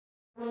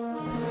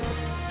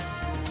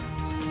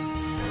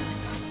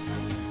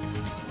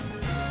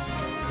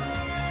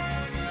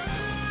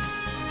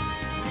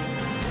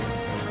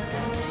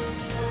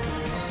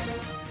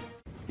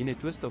In a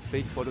twist of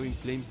fate following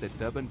claims that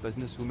Durban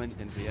businesswomen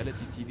and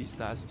reality TV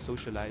stars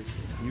socialize,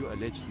 new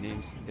alleged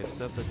names have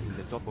surfaced in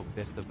the Thabo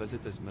Bester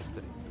visitors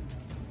mystery.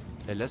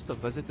 A list of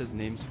visitors'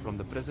 names from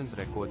the prison's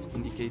records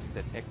indicates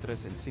that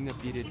actress and singer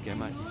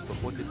Ngema is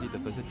purportedly the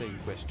visitor in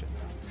question.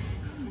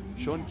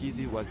 Sean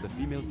Kizi was the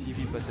female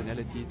TV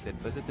personality that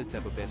visited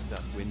Thabo Bester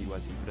when he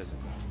was in prison.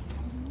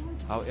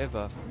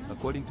 However,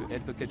 according to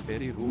advocate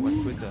Barry Roo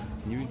on Twitter,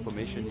 new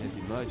information has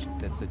emerged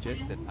that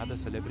suggests that other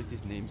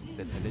celebrities' names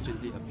that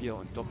allegedly appear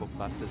on top of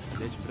Bester's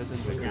alleged prison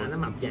records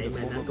include the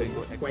former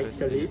Bengal actress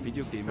and a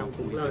video gamer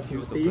who is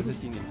accused of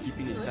visiting and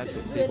keeping in touch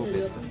with Thabo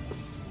Bester.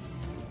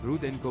 Roo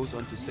then goes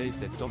on to say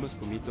that Thomas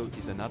Kumito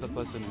is another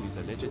person who is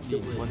allegedly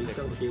in contact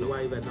with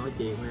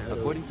Thabo.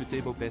 According to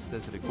Thabo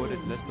Bester's recorded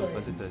list of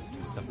visitors,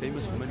 the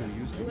famous woman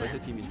who used to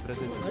visit him in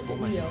prison is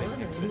former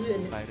event actress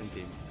Byron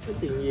Dame.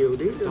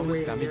 Thomas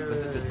Kumito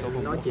visited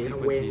Thabo more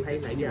frequently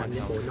than anyone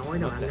else,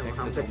 not the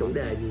actor.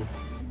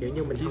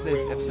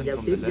 Kiza's absence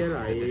from the list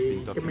that has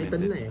been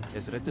documented,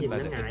 as written by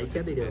the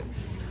advocate.